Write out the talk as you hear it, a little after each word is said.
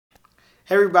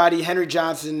Hey everybody, Henry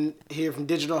Johnson here from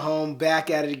Digital Home,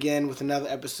 back at it again with another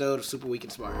episode of Super Week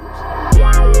in Smart Homes.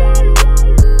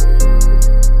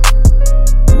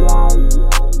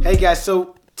 Hey guys,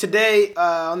 so today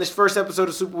on this first episode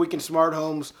of Super Week in Smart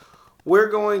Homes, we're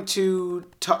going to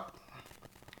talk.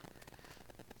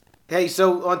 Hey,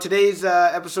 so on today's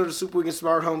episode of Super Week in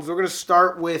Smart Homes, we're going to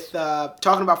start with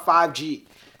talking about 5G.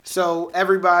 So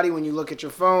everybody, when you look at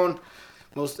your phone,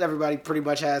 most everybody pretty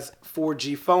much has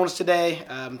 4G phones today.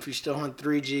 If you're still on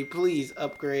 3G, please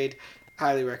upgrade.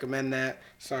 Highly recommend that.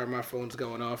 Sorry, my phone's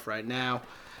going off right now.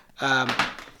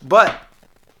 But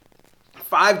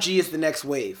 5G is the next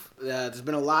wave. There's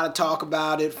been a lot of talk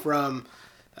about it from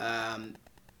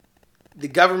the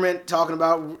government talking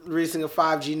about releasing a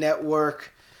 5G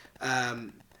network. I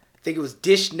think it was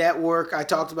Dish Network I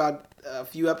talked about a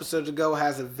few episodes ago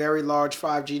has a very large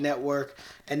 5G network.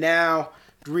 And now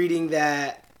reading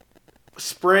that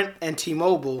Sprint and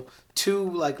T-Mobile,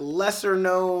 two like lesser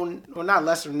known, or not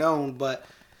lesser known, but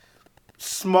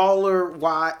smaller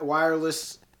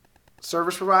wireless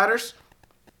service providers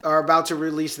are about to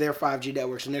release their 5G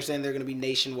networks, and they're saying they're going to be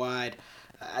nationwide.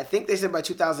 I think they said by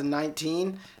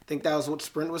 2019. I think that was what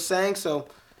Sprint was saying. So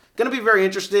going to be very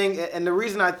interesting. And the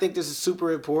reason I think this is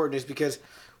super important is because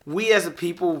we as a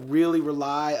people really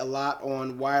rely a lot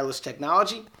on wireless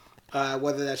technology.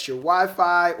 Whether that's your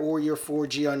Wi-Fi or your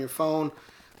 4G on your phone.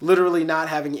 Literally not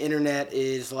having internet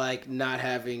is like not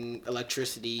having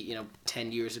electricity,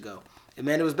 10 years ago. It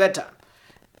meant it was bedtime.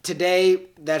 Today,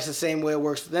 that's the same way it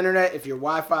works with internet. If your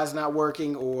Wi-Fi is not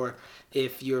working, or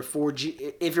if your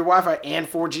Wi-Fi and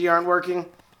 4G aren't working,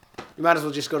 you might as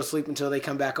well just go to sleep until they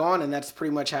come back on, and that's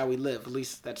pretty much how we live. At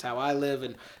least that's how I live,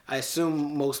 and I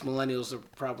assume most millennials are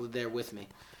probably there with me.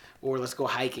 Or let's go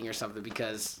hiking or something,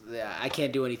 because I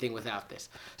can't do anything without this.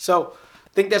 So I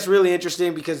think that's really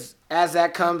interesting, because as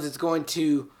that comes,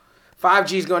 5G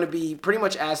is going to be pretty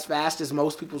much as fast as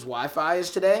most people's Wi-Fi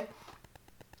is today.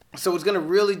 So it's going to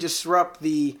really disrupt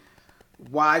the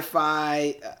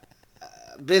Wi-Fi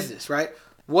business, right?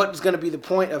 What's going to be the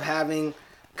point of having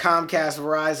Comcast,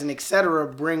 Verizon, etc.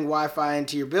 bring Wi-Fi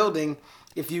into your building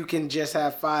if you can just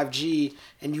have 5G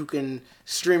and you can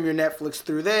stream your Netflix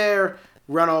through there,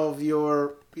 run all of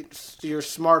your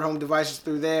smart home devices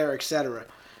through there, etc.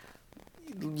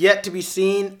 Yet to be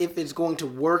seen if it's going to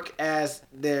work as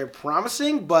they're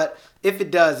promising, but if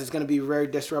it does, it's going to be very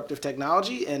disruptive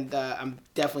technology, and I'm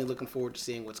definitely looking forward to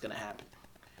seeing what's going to happen.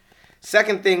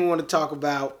 Second thing we want to talk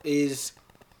about is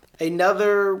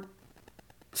another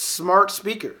smart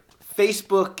speaker.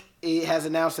 Facebook has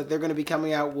announced that they're going to be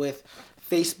coming out with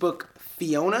Facebook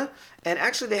Fiona, and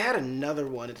actually they had another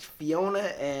one. It's Fiona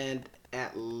and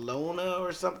Atlona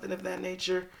or something of that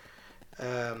nature.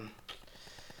 So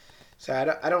I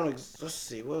don't. Let's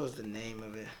see. What was the name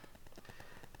of it?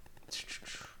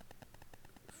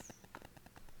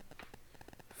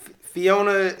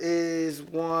 Fiona is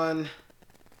one,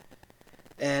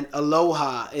 and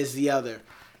Aloha is the other.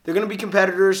 They're going to be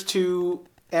competitors to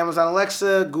Amazon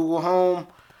Alexa, Google Home,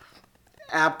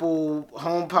 Apple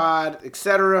HomePod,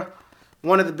 etc.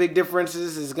 One of the big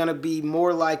differences is going to be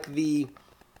more like the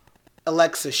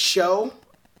Alexa Show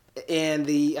and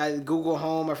the Google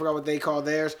Home. I forgot what they call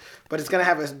theirs, but it's going to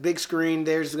have a big screen.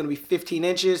 Theirs is going to be 15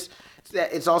 inches.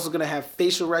 It's also going to have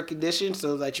facial recognition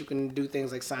so that you can do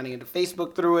things like signing into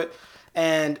Facebook through it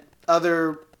and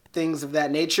other things of that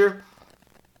nature.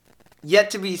 Yet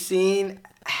to be seen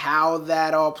how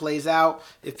that all plays out.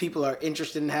 If people are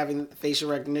interested in having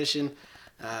facial recognition,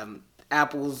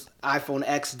 Apple's iPhone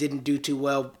X didn't do too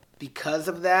well because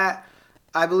of that.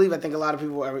 I think a lot of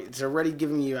people it's already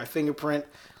giving you a fingerprint.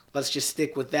 Let's just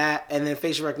stick with that. And then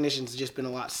facial recognition has just been a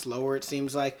lot slower, it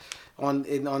seems like, on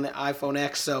the iPhone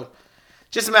X. So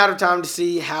just a matter of time to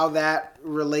see how that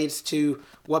relates to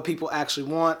what people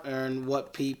actually want and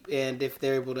and if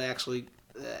they're able to actually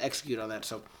execute on that.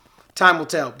 So time will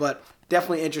tell, but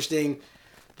definitely interesting.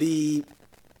 The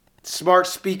smart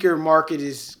speaker market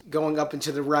is going up and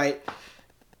to the right,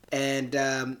 and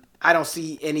I don't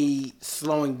see any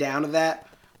slowing down of that.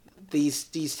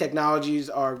 These technologies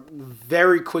are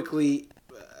very quickly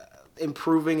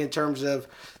improving in terms of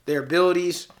their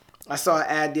abilities. I saw an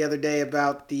ad the other day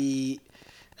about the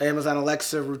Amazon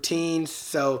Alexa routines.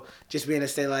 So just being able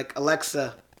to say like,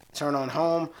 Alexa, turn on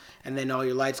home, and then all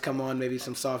your lights come on, maybe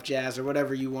some soft jazz or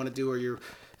whatever you want to do, or your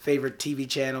favorite TV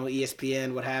channel,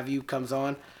 ESPN, what have you, comes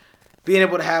on. Being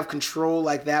able to have control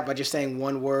like that by just saying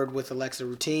one word with Alexa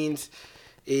routines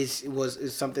is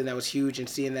something that was huge, and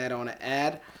seeing that on an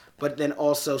ad, but then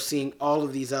also seeing all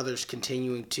of these others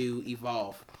continuing to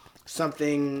evolve.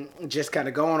 Something just kind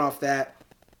of going off that,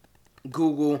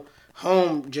 Google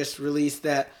Home just released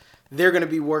that they're going to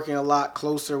be working a lot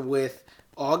closer with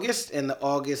August and the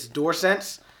August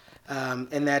DoorSense,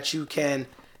 and that you can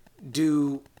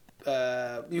do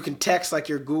you can text like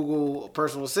your Google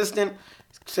personal assistant,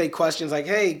 say questions like,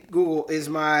 "Hey Google, is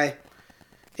my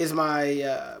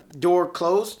door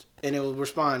closed?" And it will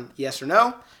respond yes or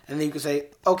no, and then you can say,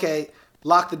 "Okay,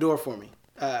 lock the door for me."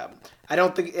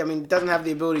 It doesn't have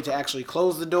the ability to actually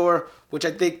close the door, which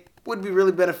I think would be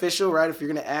really beneficial, right? If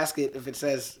you're going to ask it, if it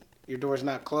says your door is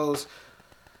not closed,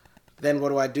 then what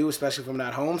do I do, especially if I'm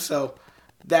not home? So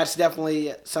that's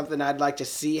definitely something I'd like to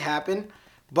see happen.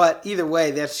 But either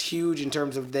way, that's huge in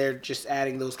terms of they're just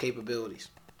adding those capabilities.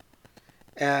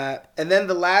 And then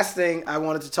the last thing I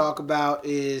wanted to talk about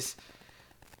is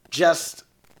just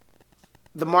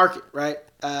the market, right?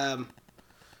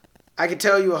 I could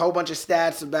tell you a whole bunch of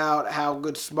stats about how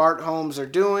good smart homes are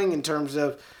doing in terms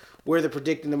of where they're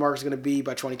predicting the market's going to be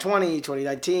by 2020,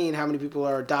 2019, how many people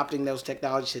are adopting those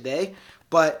technologies today.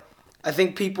 But I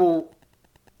think people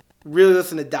really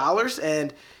listen to dollars,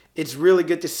 and it's really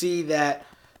good to see that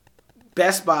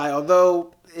Best Buy,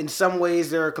 although in some ways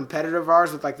they're a competitor of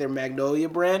ours with like their Magnolia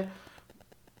brand,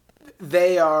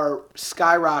 they are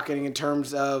skyrocketing in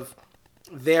terms of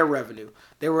their revenue.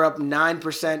 They were up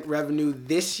 9% revenue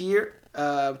this year,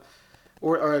 or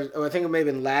I think it may have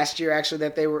been last year actually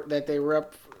that they were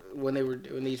up when they were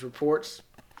doing these reports.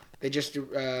 They just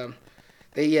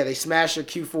they smashed their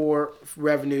Q4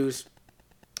 revenues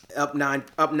up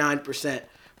 9%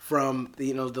 from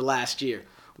the last year,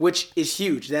 which is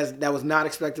huge. That was not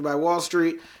expected by Wall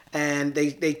Street, and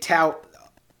they tout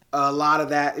a lot of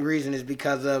that reason is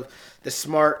because of the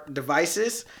smart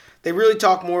devices. They really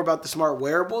talk more about the smart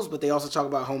wearables, but they also talk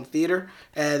about home theater,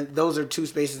 and those are two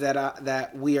spaces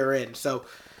that we are in. So,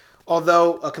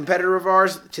 although a competitor of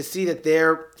ours, to see that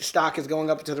their stock is going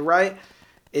up to the right,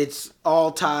 it's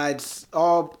all tides,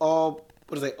 all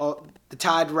the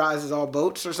tide rises all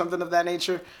boats or something of that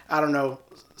nature. I don't know,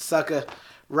 sucker,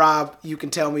 Rob, you can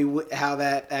tell me how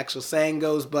that actual saying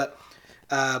goes, but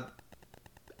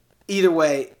either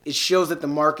way, it shows that the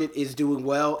market is doing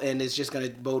well and is just going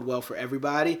to bode well for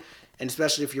everybody. And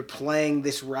especially if you're playing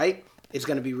this right, it's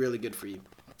going to be really good for you.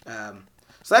 So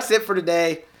that's it for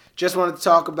today. Just wanted to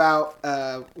talk about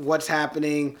what's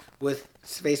happening with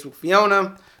Facebook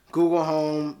Fiona, Google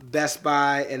Home, Best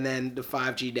Buy, and then the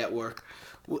 5G network.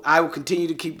 I will continue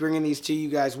to keep bringing these to you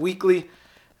guys weekly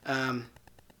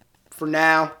for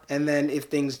now. And then if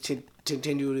things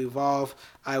continue to evolve,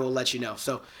 I will let you know.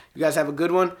 So you guys have a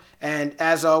good one. And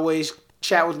as always,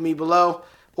 chat with me below,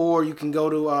 or you can go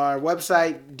to our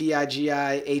website,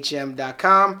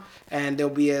 digihm.com, and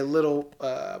there'll be a little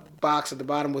box at the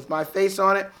bottom with my face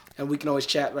on it, and we can always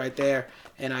chat right there,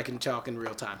 and I can talk in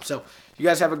real time. So you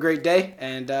guys have a great day,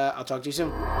 and I'll talk to you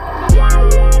soon.